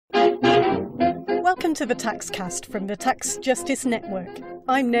Welcome to the Taxcast from the Tax Justice Network.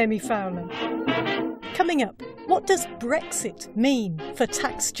 I'm Naomi Fowler. Coming up, what does Brexit mean for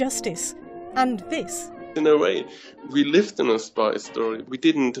tax justice? And this. In a way, we lived in a spy story. We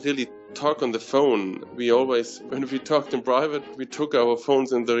didn't really talk on the phone. We always, when we talked in private, we took our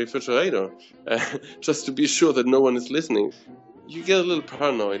phones in the refrigerator just to be sure that no one is listening. You get a little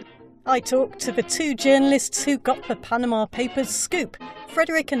paranoid. I talked to the two journalists who got the Panama Papers scoop,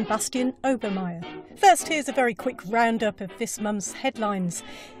 Frederik and Bastian Obermayer. First, here's a very quick roundup of this month's headlines.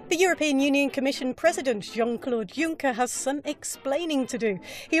 The European Union Commission President Jean-Claude Juncker has some explaining to do.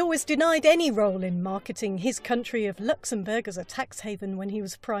 He always denied any role in marketing his country of Luxembourg as a tax haven when he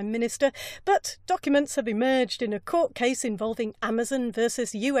was Prime Minister, but documents have emerged in a court case involving Amazon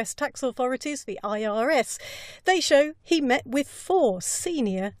versus US tax authorities, the IRS. They show he met with 4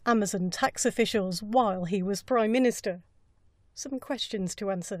 senior Amazon tax officials while he was Prime Minister. Some questions to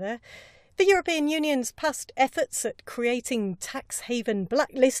answer there. The European Union's past efforts at creating tax haven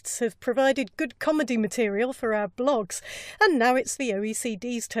blacklists have provided good comedy material for our blogs. And now it's the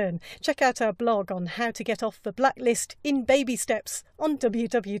OECD's turn. Check out our blog on how to get off the blacklist in baby steps on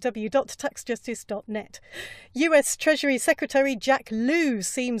www.taxjustice.net. US Treasury Secretary Jack Lew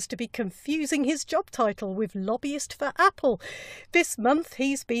seems to be confusing his job title with lobbyist for Apple. This month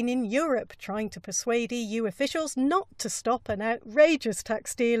he's been in Europe trying to persuade EU officials not to stop an outrageous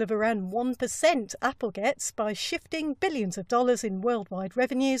tax deal of around 1% Apple gets by shifting billions of dollars in worldwide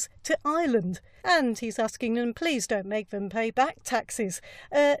revenues to Ireland. And he's asking them, please don't make them pay back taxes.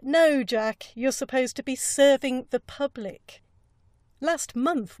 No, Jack, you're supposed to be serving the public. Last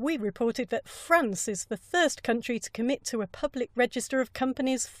month, we reported that France is the first country to commit to a public register of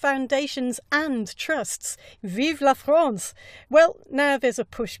companies, foundations and trusts. Vive la France! Well, now there's a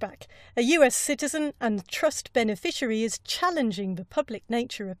pushback. A US citizen and trust beneficiary is challenging the public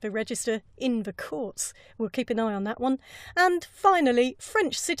nature of the register in the courts. We'll keep an eye on that one. And finally,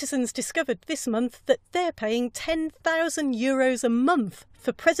 French citizens discovered this month that they're paying €10,000 a month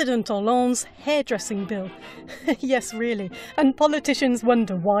for President Hollande's hairdressing bill. Yes, really. And politicians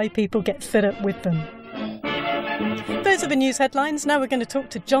wonder why people get fed up with them. Those are the news headlines. Now we're going to talk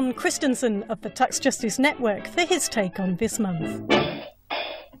to John Christensen of the Tax Justice Network for his take on this month.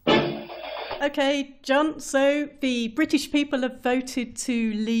 OK, John, so the British people have voted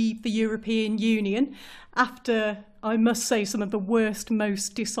to leave the European Union after, I must say, some of the worst,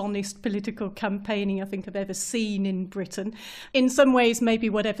 most dishonest political campaigning I think I've ever seen in Britain. In some ways, maybe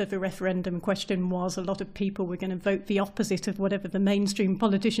whatever the referendum question was, a lot of people were going to vote the opposite of whatever the mainstream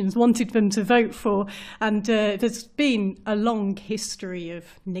politicians wanted them to vote for. And there's been a long history of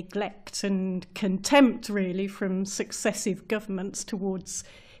neglect and contempt, really, from successive governments towards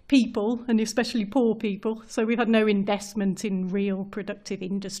people, and especially poor people. So we've had no investment in real productive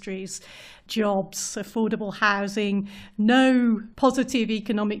industries, jobs, affordable housing, no positive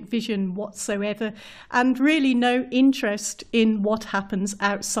economic vision whatsoever, and really no interest in what happens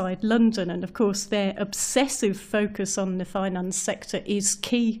outside London. And of course, their obsessive focus on the finance sector is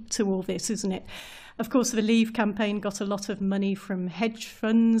key to all this, isn't it? Of course, the Leave campaign got a lot of money from hedge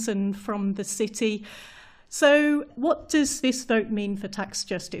funds and from the city. So what does this vote mean for tax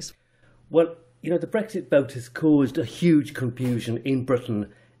justice? Well, the Brexit vote has caused a huge confusion in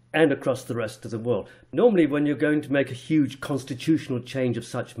Britain and across the rest of the world. Normally, when you're going to make a huge constitutional change of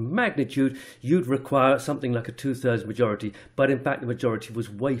such magnitude, you'd require something like a 2/3 majority. But in fact, the majority was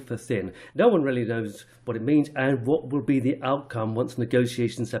wafer thin. No one really knows what it means and what will be the outcome once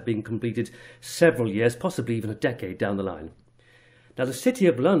negotiations have been completed several years, possibly even a decade down the line. Now, the City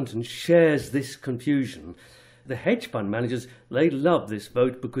of London shares this confusion. The hedge fund managers, they love this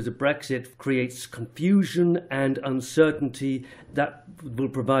vote because of Brexit creates confusion and uncertainty that will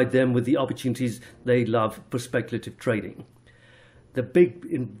provide them with the opportunities they love for speculative trading. The big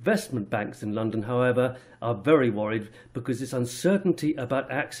investment banks in London, however, are very worried because this uncertainty about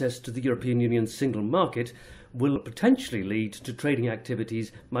access to the European Union's single market will potentially lead to trading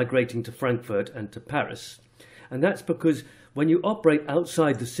activities migrating to Frankfurt and to Paris. And that's because when you operate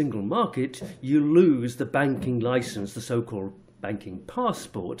outside the single market, you lose the banking license, the so-called banking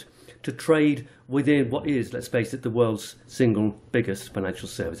passport, to trade within what is, let's face it, the world's single biggest financial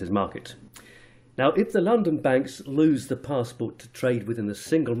services market. Now, if the London banks lose the passport to trade within the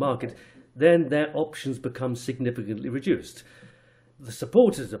single market, then their options become significantly reduced. The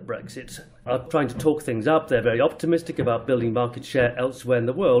supporters of Brexit are trying to talk things up. They're very optimistic about building market share elsewhere in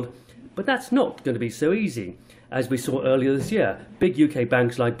the world, but that's not going to be so easy. As we saw earlier this year, big UK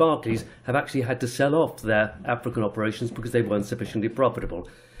banks like Barclays have actually had to sell off their African operations because they weren't sufficiently profitable.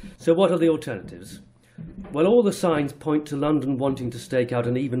 So what are the alternatives? Well, all the signs point to London wanting to stake out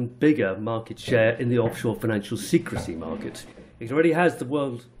an even bigger market share in the offshore financial secrecy market. It already has the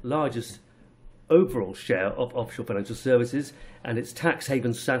world's largest overall share of offshore financial services, and its tax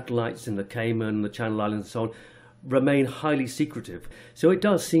haven satellites in the Cayman, the Channel Islands and so on remain highly secretive. So it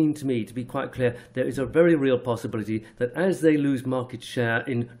does seem to me to be quite clear there is a very real possibility that as they lose market share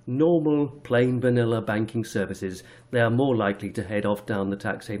in normal, plain vanilla banking services, they are more likely to head off down the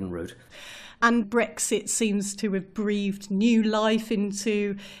tax haven route. And Brexit seems to have breathed new life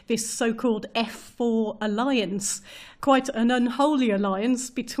into this so-called F4 alliance, quite an unholy alliance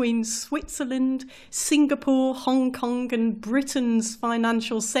between Switzerland, Singapore, Hong Kong and Britain's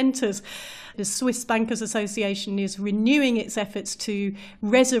financial centres. The Swiss Bankers Association is renewing its efforts to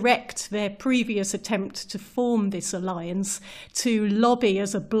resurrect their previous attempt to form this alliance, to lobby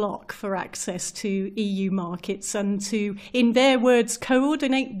as a bloc for access to EU markets and to, in their words,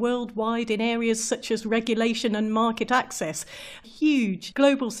 coordinate worldwide in areas such as regulation and market access. Huge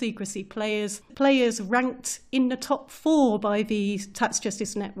global secrecy players ranked in the top 4 by the Tax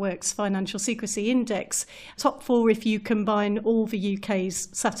Justice Network's Financial Secrecy Index. Top 4 if you combine all the UK's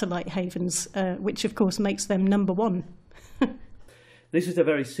satellite havens, which of course makes them number 1. This is a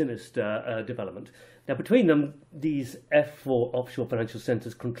very sinister development. Now, between them, these F4 offshore financial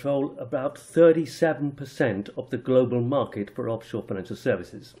centres control about 37% of the global market for offshore financial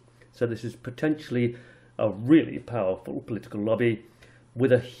services. So this is potentially a really powerful political lobby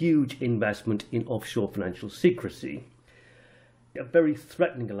with a huge investment in offshore financial secrecy. A very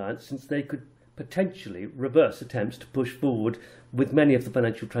threatening alliance, since they could potentially reverse attempts to push forward with many of the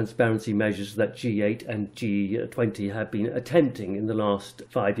financial transparency measures that G8 and G20 have been attempting in the last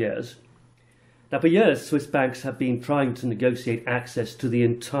 5 years. Now, for years, Swiss banks have been trying to negotiate access to the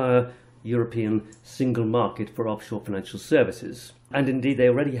entire European single market for offshore financial services. And indeed, they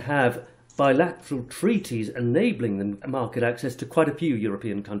already have bilateral treaties enabling them market access to quite a few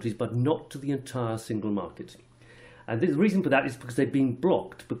European countries, but not to the entire single market. And the reason for that is because they've been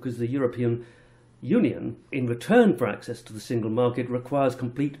blocked, because the European Union, in return for access to the single market, requires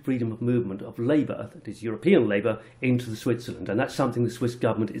complete freedom of movement of labour, that is European labour, into Switzerland. And that's something the Swiss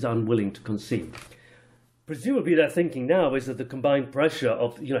government is unwilling to concede. Presumably their thinking now is that the combined pressure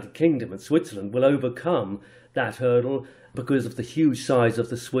of the United Kingdom and Switzerland will overcome that hurdle because of the huge size of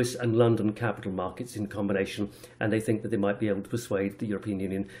the Swiss and London capital markets in combination, and they think that they might be able to persuade the European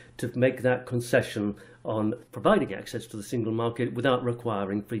Union to make that concession on providing access to the single market without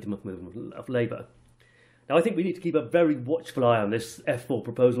requiring freedom of movement of labour. Now, I think we need to keep a very watchful eye on this F4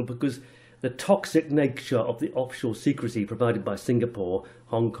 proposal, because the toxic nature of the offshore secrecy provided by Singapore,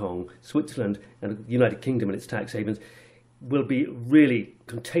 Hong Kong, Switzerland and the United Kingdom and its tax havens will be really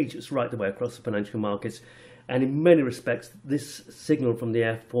contagious right the way across the financial markets. And in many respects, this signal from the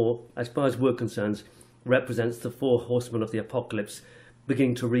F4, as far as we're concerned, represents the 4 horsemen of the apocalypse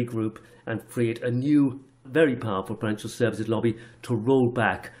beginning to regroup and create a new, very powerful financial services lobby to roll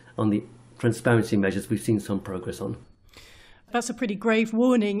back on the transparency measures we've seen some progress on. That's a pretty grave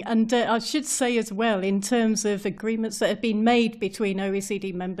warning. And I should say as well, in terms of agreements that have been made between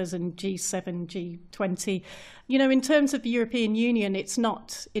OECD members and G7, G20, in terms of the European Union, it's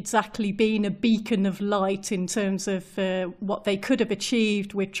not exactly been a beacon of light in terms of what they could have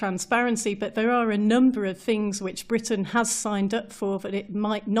achieved with transparency. But there are a number of things which Britain has signed up for that it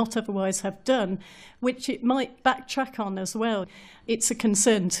might not otherwise have done, which it might backtrack on as well. It's a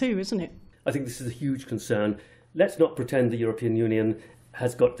concern too, isn't it? I think this is a huge concern. Let's not pretend the European Union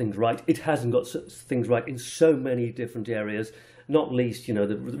has got things right. It hasn't got things right in so many different areas, not least,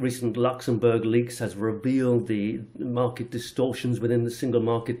 the recent Luxembourg leaks has revealed the market distortions within the single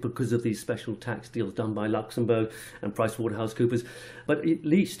market because of these special tax deals done by Luxembourg and PricewaterhouseCoopers. But at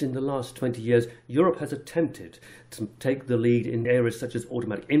least in the last 20 years, Europe has attempted to take the lead in areas such as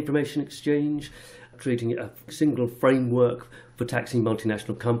automatic information exchange, creating a single framework for taxing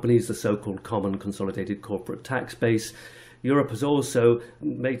multinational companies, the so-called common consolidated corporate tax base. Europe has also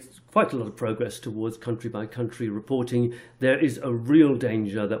made quite a lot of progress towards country-by-country reporting. There is a real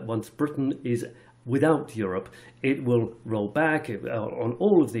danger that once Britain is without Europe, it will roll back on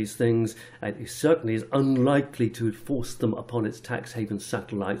all of these things, and it certainly is unlikely to force them upon its tax haven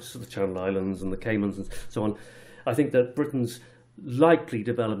satellites, the Channel Islands and the Caymans and so on. I think that Britain's likely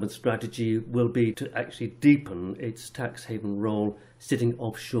development strategy will be to actually deepen its tax haven role sitting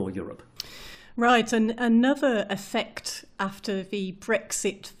offshore Europe. Right, and another effect after the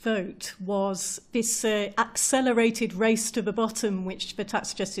Brexit vote was this accelerated race to the bottom, which the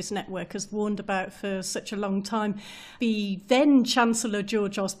Tax Justice Network has warned about for such a long time. The then Chancellor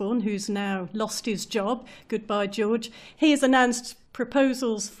George Osborne, who's now lost his job, goodbye George, he has announced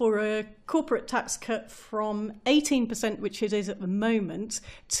proposals for a corporate tax cut from 18%, which it is at the moment,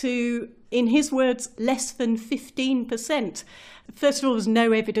 to, in his words, less than 15%. First of all, there's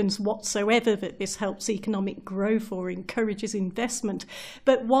no evidence whatsoever that this helps economic growth or encourages investment.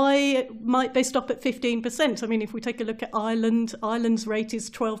 But why might they stop at 15%? I mean, if we take a look at Ireland, Ireland's rate is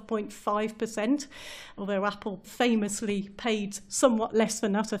 12.5%, although Apple famously paid somewhat less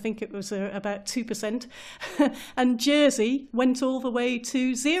than that. I think it was about 2%. And Jersey went all the way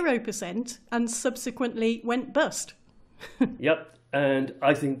to 0% and subsequently went bust. Yep, and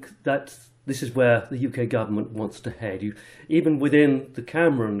I think that's this is where the UK government wants to head. Even within the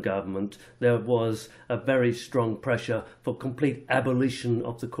Cameron government, there was a very strong pressure for complete abolition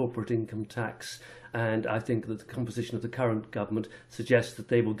of the corporate income tax. And I think that the composition of the current government suggests that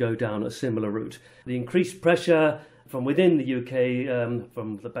they will go down a similar route. The increased pressure from within the UK,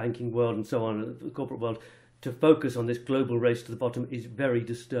 from the banking world and so on, the corporate world, to focus on this global race to the bottom is very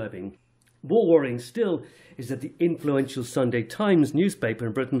disturbing. More worrying still is that the influential Sunday Times newspaper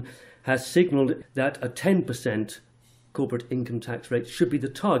in Britain has signalled that a 10% corporate income tax rate should be the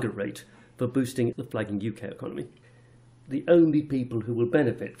target rate for boosting the flagging UK economy. The only people who will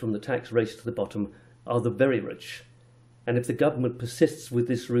benefit from the tax race to the bottom are the very rich. And if the government persists with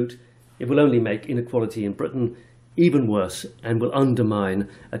this route, it will only make inequality in Britain even worse and will undermine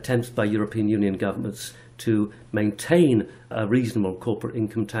attempts by European Union governments to maintain a reasonable corporate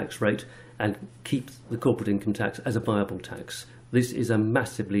income tax rate and keep the corporate income tax as a viable tax. This is a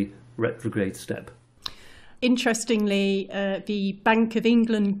massively retrograde step. Interestingly, the Bank of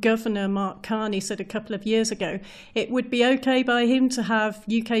England Governor Mark Carney said a couple of years ago it would be okay by him to have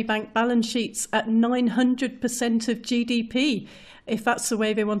UK bank balance sheets at 900% of GDP if that's the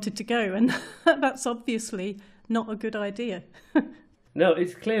way they wanted to go. And that's obviously not a good idea. No,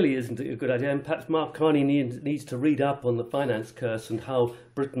 it clearly isn't a good idea, and perhaps Mark Carney needs to read up on the finance curse and how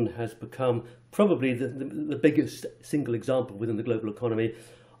Britain has become probably the biggest single example within the global economy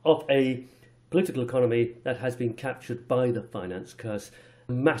of a political economy that has been captured by the finance curse,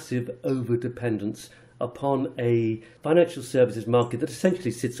 massive overdependence upon a financial services market that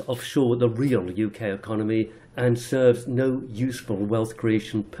essentially sits offshore the real UK economy and serves no useful wealth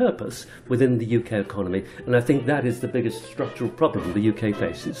creation purpose within the UK economy. And I think that is the biggest structural problem the UK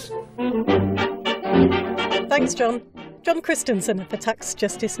faces. Thanks, John. John Christensen of the Tax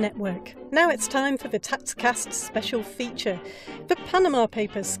Justice Network. Now it's time for the TaxCast special feature. The Panama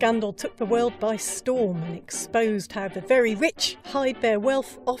Papers scandal took the world by storm and exposed how the very rich hide their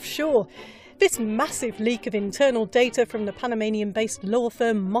wealth offshore. This massive leak of internal data from the Panamanian-based law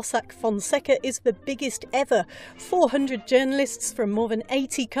firm Mossack Fonseca is the biggest ever. 400 journalists from more than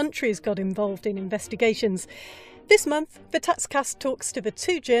 80 countries got involved in investigations. This month, the TaxCast talks to the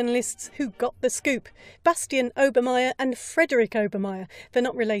two journalists who got the scoop, Bastian Obermayer and Frederik Obermaier. They're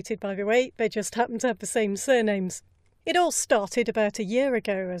not related, by the way, they just happen to have the same surnames. It all started about a year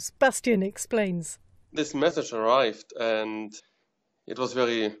ago, as Bastian explains. This message arrived and it was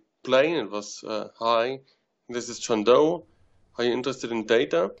very plain, it was hi, this is John Doe, are you interested in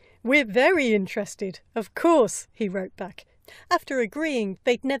data? We're very interested, of course, he wrote back. After agreeing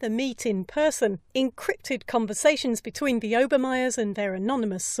they'd never meet in person, encrypted conversations between the Obermayers and their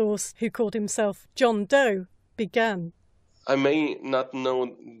anonymous source, who called himself John Doe, began. I may not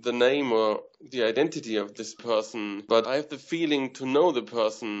know the name or the identity of this person, but I have the feeling to know the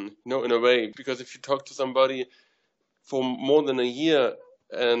person, in a way, because if you talk to somebody for more than a year,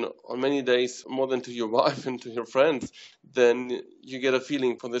 and on many days more than to your wife and to your friends, then you get a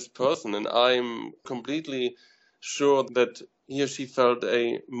feeling for this person. And I'm completely sure that he or she felt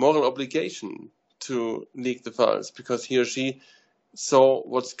a moral obligation to leak the files because he or she saw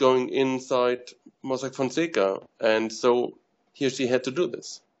what's going inside Mossack Fonseca. And so he or she had to do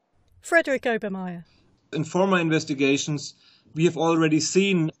this. Frederik Obermaier. In former investigations, we have already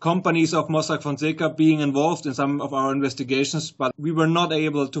seen companies of Mossack Fonseca being involved in some of our investigations, but we were not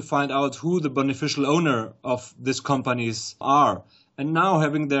able to find out who the beneficial owner of these companies are. And now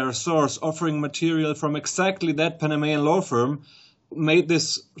having their source offering material from exactly that Panamanian law firm made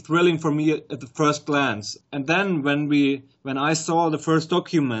this thrilling for me at the first glance. And then when I saw the first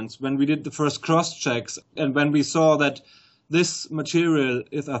documents, when we did the first cross-checks, and when we saw that this material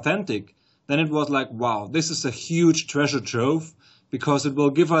is authentic, then it was like, wow, this is a huge treasure trove because it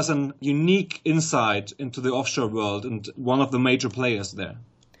will give us a unique insight into the offshore world and one of the major players there.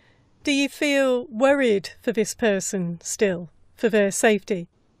 Do you feel worried for this person still, for their safety?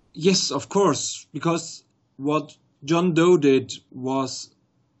 Yes, of course, because what John Doe did was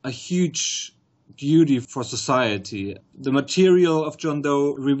a huge duty for society. The material of John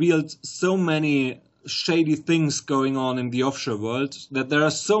Doe revealed so many shady things going on in the offshore world that there are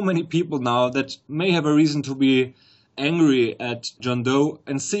so many people now that may have a reason to be angry at John Doe,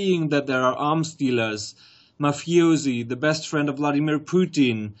 and seeing that there are arms dealers, mafiosi, the best friend of Vladimir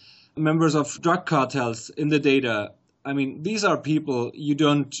Putin, members of drug cartels in the data. I mean, these are people you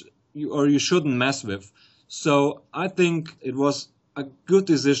shouldn't mess with. So I think it was a good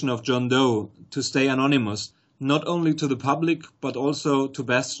decision of John Doe to stay anonymous, not only to the public, but also to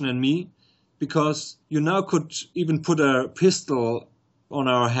Bastian and me, because you now could even put a pistol on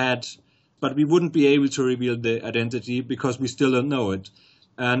our head, but we wouldn't be able to reveal the identity because we still don't know it.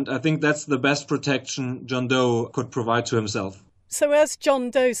 And I think that's the best protection John Doe could provide to himself. So as John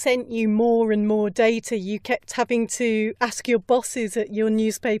Doe sent you more and more data, you kept having to ask your bosses at your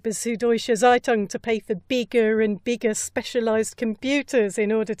newspapers, Süddeutsche Zeitung, to pay for bigger and bigger specialised computers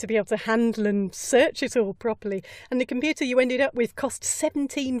in order to be able to handle and search it all properly. And the computer you ended up with cost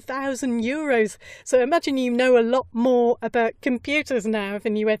 €17,000. So imagine you know a lot more about computers now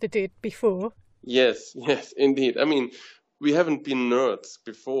than you ever did before. Yes, indeed. I mean, we haven't been nerds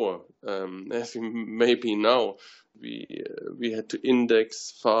before, as we may be now. We had to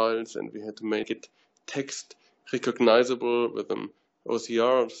index files and we had to make it text recognizable with an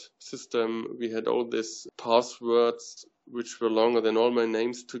OCR system. We had all these passwords which were longer than all my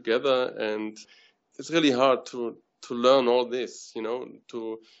names together, and it's really hard to learn all this,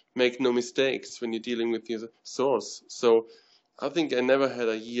 to make no mistakes when you're dealing with your source. So I think I never had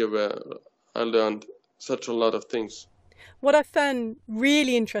a year where I learned such a lot of things. What I found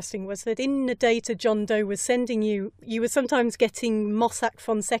really interesting was that in the data John Doe was sending you, you were sometimes getting Mossack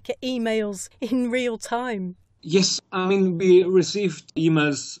Fonseca emails in real time. Yes, I mean, we received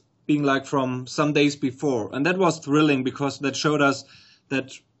emails being like from some days before, and that was thrilling because that showed us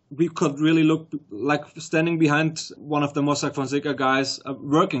that we could really look like standing behind one of the Mossack Fonseca guys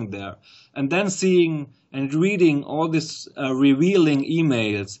working there, and then seeing and reading all these revealing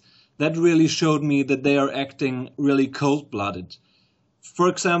emails. That really showed me that they are acting really cold-blooded. For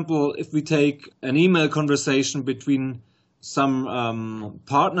example, if we take an email conversation between some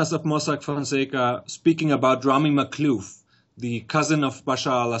partners of Mossack Fonseca speaking about Rami Makhlouf, the cousin of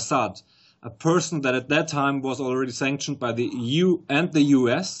Bashar al-Assad, a person that at that time was already sanctioned by the EU and the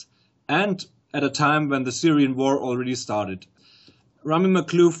US, and at a time when the Syrian war already started. Rami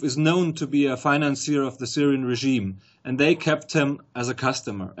Makhlouf is known to be a financier of the Syrian regime, and they kept him as a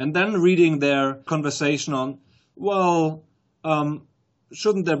customer. And then reading their conversation on,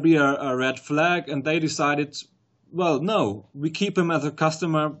 shouldn't there be a red flag? And they decided, no, we keep him as a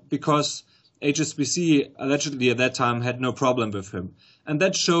customer because HSBC allegedly at that time had no problem with him. And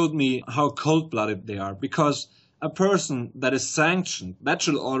that showed me how cold-blooded they are, because a person that is sanctioned, that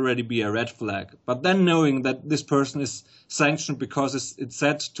should already be a red flag. But then knowing that this person is sanctioned because it's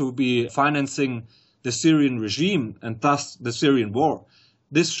said to be financing the Syrian regime and thus the Syrian war,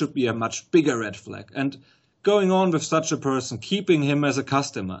 this should be a much bigger red flag. And going on with such a person, keeping him as a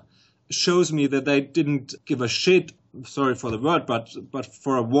customer, shows me that they didn't give a shit, sorry for the word, but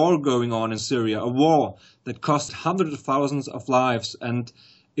for a war going on in Syria, a war that cost hundreds of thousands of lives and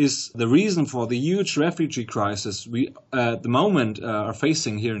is the reason for the huge refugee crisis we at the moment are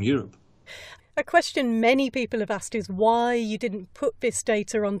facing here in Europe. A question many people have asked is why you didn't put this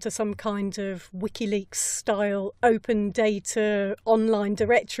data onto some kind of WikiLeaks-style open data online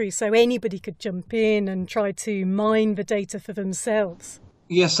directory so anybody could jump in and try to mine the data for themselves.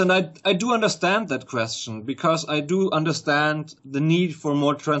 Yes, and I do understand that question, because I do understand the need for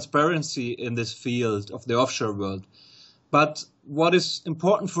more transparency in this field of the offshore world. But what is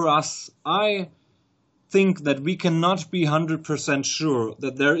important for us, I think that we cannot be 100% sure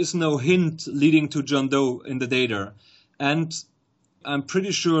that there is no hint leading to John Doe in the data. And I'm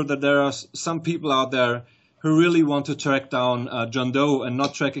pretty sure that there are some people out there who really want to track down John Doe, and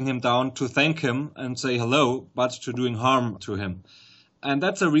not tracking him down to thank him and say hello, but to doing harm to him. And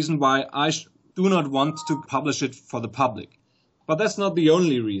that's a reason why I do not want to publish it for the public. But that's not the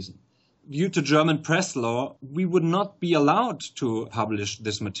only reason. Due to German press law, we would not be allowed to publish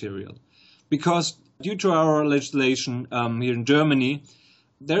this material, because due to our legislation here in Germany,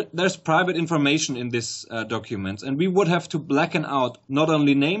 there's private information in these documents, and we would have to blacken out not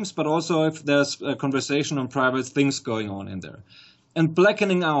only names, but also if there's a conversation on private things going on in there. And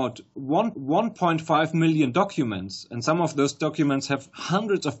blackening out 1.5 million documents, and some of those documents have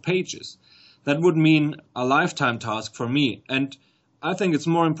hundreds of pages, that would mean a lifetime task for me. And I think it's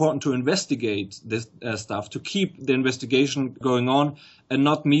more important to investigate this stuff, to keep the investigation going on and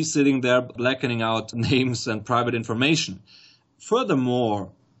not me sitting there blackening out names and private information.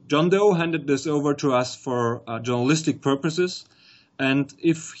 Furthermore, John Doe handed this over to us for journalistic purposes. And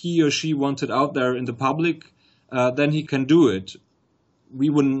if he or she wants it out there in the public, then he can do it. We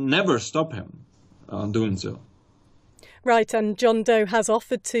would never stop him doing so. Right, and John Doe has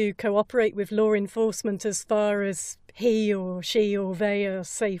offered to cooperate with law enforcement as far as he or she or they are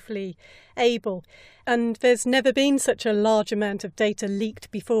safely able. And there's never been such a large amount of data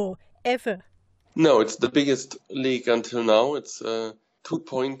leaked before, ever. No, it's the biggest leak until now. It's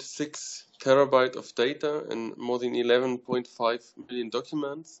 2.6 terabyte of data and more than 11.5 million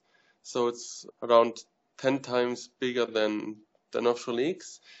documents. So it's around 10 times bigger than offshore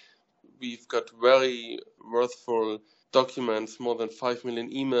leaks. We've got very worthful documents, more than 5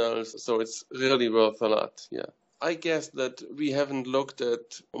 million emails. So it's really worth a lot, yeah. I guess that we haven't looked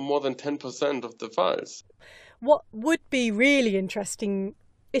at more than 10% of the files. What would be really interesting,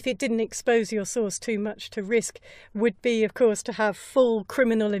 if it didn't expose your source too much to risk, would be, of course, to have full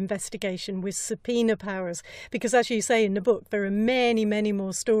criminal investigation with subpoena powers. Because as you say in the book, there are many, many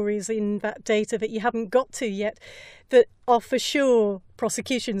more stories in that data that you haven't got to yet that are for sure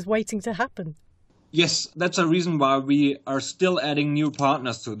prosecutions waiting to happen. Yes, that's a reason why we are still adding new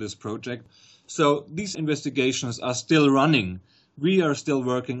partners to this project. So these investigations are still running. We are still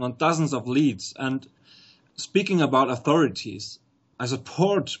working on dozens of leads. And speaking about authorities, I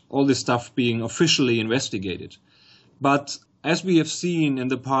support all this stuff being officially investigated. But as we have seen in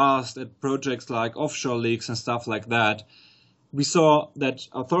the past at projects like offshore leaks and stuff like that, we saw that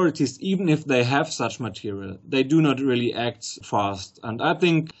authorities, even if they have such material, they do not really act fast. And I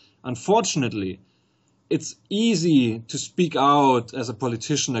think, unfortunately, it's easy to speak out as a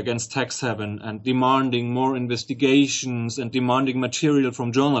politician against tax haven and demanding more investigations and demanding material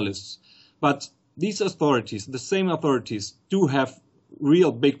from journalists. But these authorities, the same authorities, do have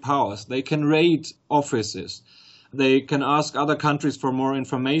real big powers. They can raid offices. They can ask other countries for more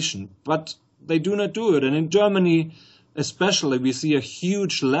information, but they do not do it. And in Germany, especially, we see a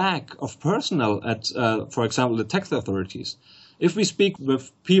huge lack of personnel at, for example, the tax authorities. If we speak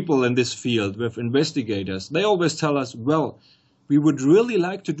with people in this field, with investigators, they always tell us, well, we would really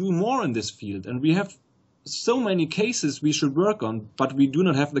like to do more in this field. And we have so many cases we should work on, but we do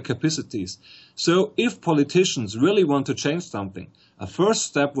not have the capacities. So if politicians really want to change something, a first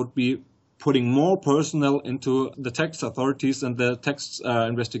step would be putting more personnel into the tax authorities and the tax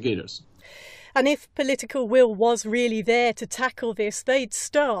investigators. And if political will was really there to tackle this, they'd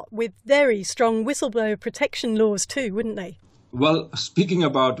start with very strong whistleblower protection laws too, wouldn't they? Well, speaking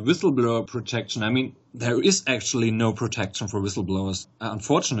about whistleblower protection, I mean, there is actually no protection for whistleblowers,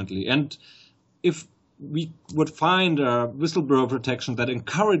 unfortunately. And if we would find a whistleblower protection that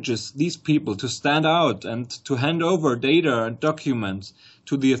encourages these people to stand out and to hand over data and documents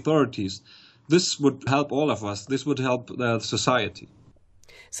to the authorities, this would help all of us. This would help the society.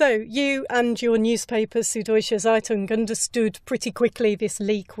 So you and your newspaper, Süddeutsche Zeitung, understood pretty quickly this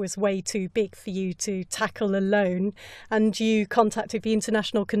leak was way too big for you to tackle alone, and you contacted the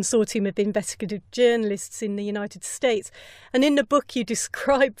International Consortium of Investigative Journalists in the United States. And in the book you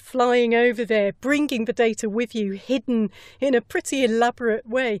describe flying over there, bringing the data with you, hidden in a pretty elaborate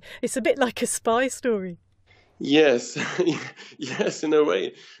way. It's a bit like a spy story. Yes, yes, in a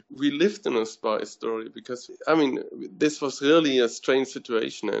way. We lived in a spy story because, I mean, this was really a strange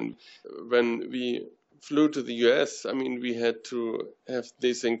situation. And when we flew to the US, I mean, we had to have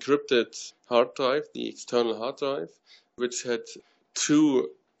this encrypted hard drive, the external hard drive, which had two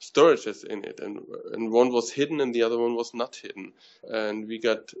storages in it. And one was hidden and the other one was not hidden. And we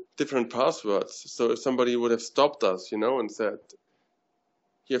got different passwords. So if somebody would have stopped us, and said,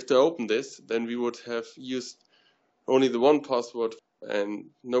 you have to open this, then we would have used only the one password, and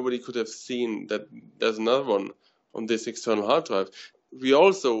nobody could have seen that there's another one on this external hard drive. We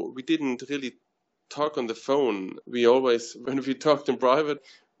didn't really talk on the phone. We always, when we talked in private,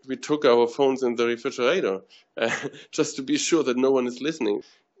 we took our phones in the refrigerator just to be sure that no one is listening.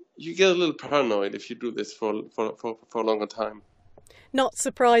 You get a little paranoid if you do this for a longer time. Not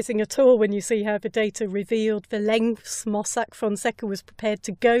surprising at all when you see how the data revealed the lengths Mossack Fonseca was prepared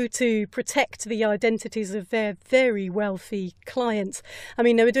to go to protect the identities of their very wealthy clients. I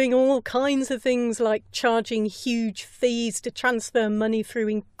mean, they were doing all kinds of things like charging huge fees to transfer money through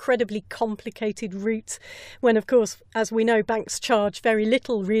incredibly complicated routes, when, of course, as we know, banks charge very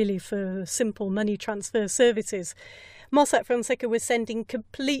little really for simple money transfer services. Mossack Fonseca was sending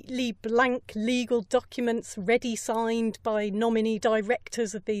completely blank legal documents ready signed by nominee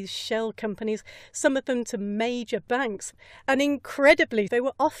directors of these shell companies, some of them to major banks. And incredibly, they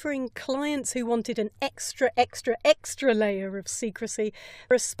were offering clients who wanted an extra layer of secrecy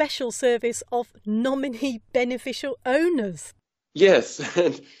for a special service of nominee beneficial owners. Yes,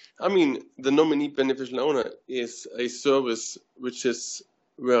 and I mean, the nominee beneficial owner is a service which is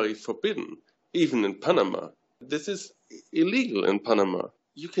very forbidden, even in Panama. This is illegal in Panama.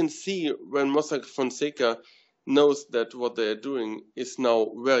 You can see when Mossack Fonseca knows that what they are doing is now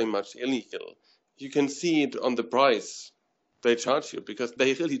very much illegal. You can see it on the price they charge you, because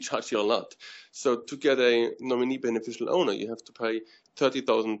they really charge you a lot. So to get a nominee beneficial owner, you have to pay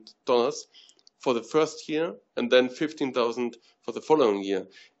 $30,000 for the first year and then $15,000 for the following year.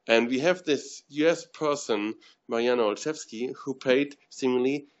 And we have this US person, Mariana Olszewski, who paid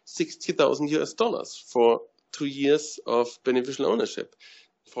seemingly $60,000 for 2 years of beneficial ownership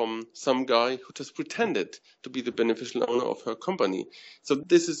from some guy who just pretended to be the beneficial owner of her company. So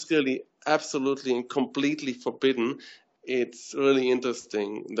this is really absolutely and completely forbidden. It's really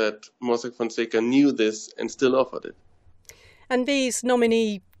interesting that Mossack Fonseca knew this and still offered it. And these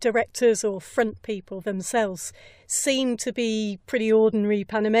nominee directors or front people themselves seem to be pretty ordinary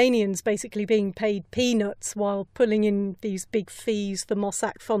Panamanians, basically being paid peanuts while pulling in these big fees for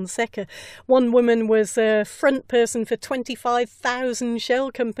Mossack Fonseca. One woman was a front person for 25,000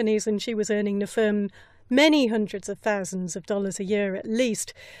 shell companies, and she was earning the firm many hundreds of thousands of dollars a year at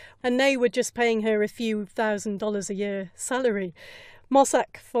least, and they were just paying her a few $1,000s a year salary.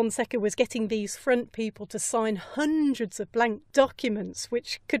 Mossack Fonseca was getting these front people to sign hundreds of blank documents,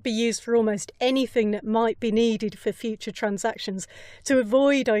 which could be used for almost anything that might be needed for future transactions, to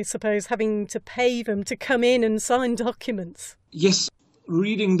avoid, I suppose, having to pay them to come in and sign documents. Yes,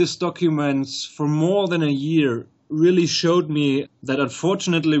 reading these documents for more than a year really showed me that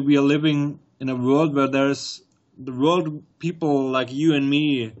unfortunately we are living in a world where there's the world people like you and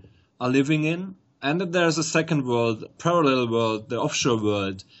me are living in, and that there's a second world, parallel world, the offshore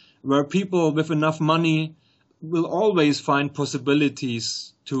world, where people with enough money will always find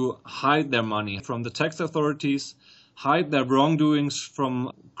possibilities to hide their money from the tax authorities, hide their wrongdoings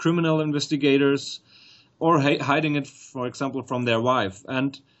from criminal investigators, or hiding it, for example, from their wife.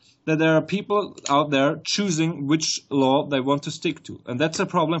 And that there are people out there choosing which law they want to stick to. And that's a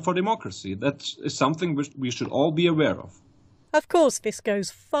problem for democracy. That is something which we should all be aware of. Of course, this goes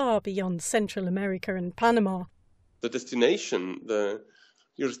far beyond Central America and Panama. The destination, the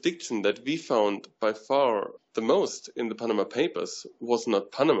jurisdiction that we found by far the most in the Panama Papers was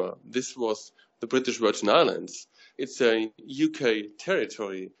not Panama. This was the British Virgin Islands. It's a UK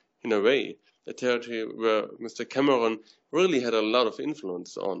territory in a way, a territory where Mr. Cameron really had a lot of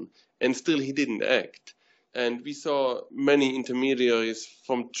influence on, and still he didn't act. And we saw many intermediaries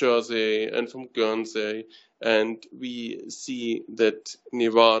from Jersey and from Guernsey, and we see that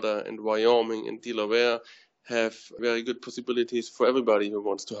Nevada and Wyoming and Delaware have very good possibilities for everybody who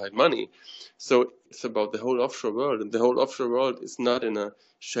wants to hide money. So it's about the whole offshore world, and the whole offshore world is not in a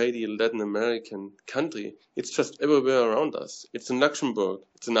shady Latin American country. It's just everywhere around us. It's in Luxembourg,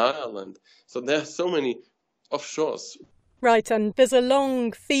 it's in Ireland. So there are so many offshores. Right, and there's a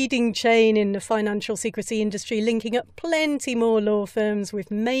long feeding chain in the financial secrecy industry linking up plenty more law firms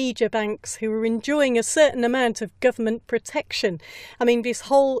with major banks who are enjoying a certain amount of government protection. I mean, this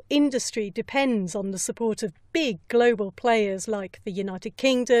whole industry depends on the support of big global players like the United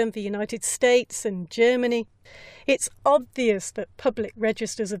Kingdom, the United States and Germany. It's obvious that public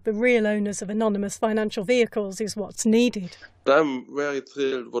registers of the real owners of anonymous financial vehicles is what's needed. I'm very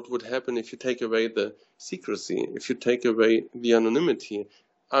thrilled what would happen if you take away the secrecy, if you take away the anonymity.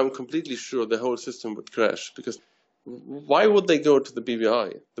 I'm completely sure the whole system would crash, because why would they go to the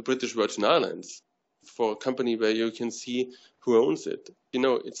BVI, the British Virgin Islands, for a company where you can see who owns it? You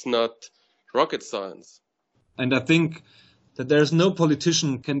know, it's not rocket science. And I think that there's no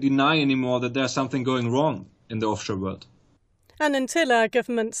politician can deny anymore that there's something going wrong in the offshore world. And until our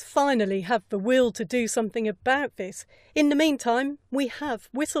governments finally have the will to do something about this, in the meantime, we have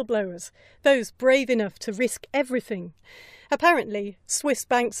whistleblowers, those brave enough to risk everything. Apparently, Swiss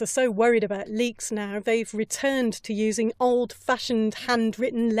banks are so worried about leaks now, they've returned to using old-fashioned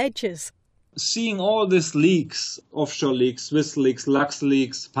handwritten ledgers. Seeing all these leaks, offshore leaks, Swiss leaks, Lux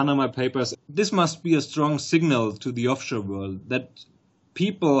leaks, Panama Papers, this must be a strong signal to the offshore world that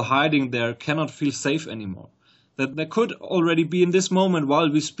people hiding there cannot feel safe anymore. That there could already be, in this moment while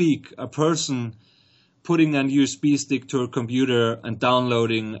we speak, a person putting an USB stick to a computer and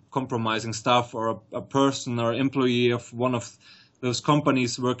downloading compromising stuff, or a person or employee of one of those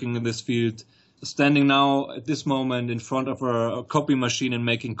companies working in this field standing now at this moment in front of a copy machine and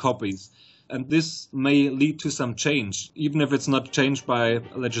making copies. And this may lead to some change, even if it's not changed by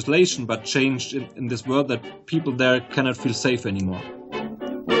legislation, but change in this world that people there cannot feel safe anymore.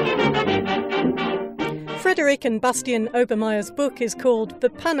 Frederik and Bastian Obermaier's book is called The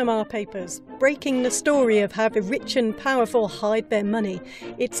Panama Papers, breaking the story of how the rich and powerful hide their money.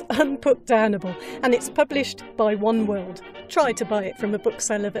 It's unputdownable, and it's published by One World. Try to buy it from a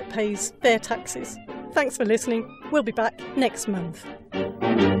bookseller that pays fair taxes. Thanks for listening. We'll be back next month.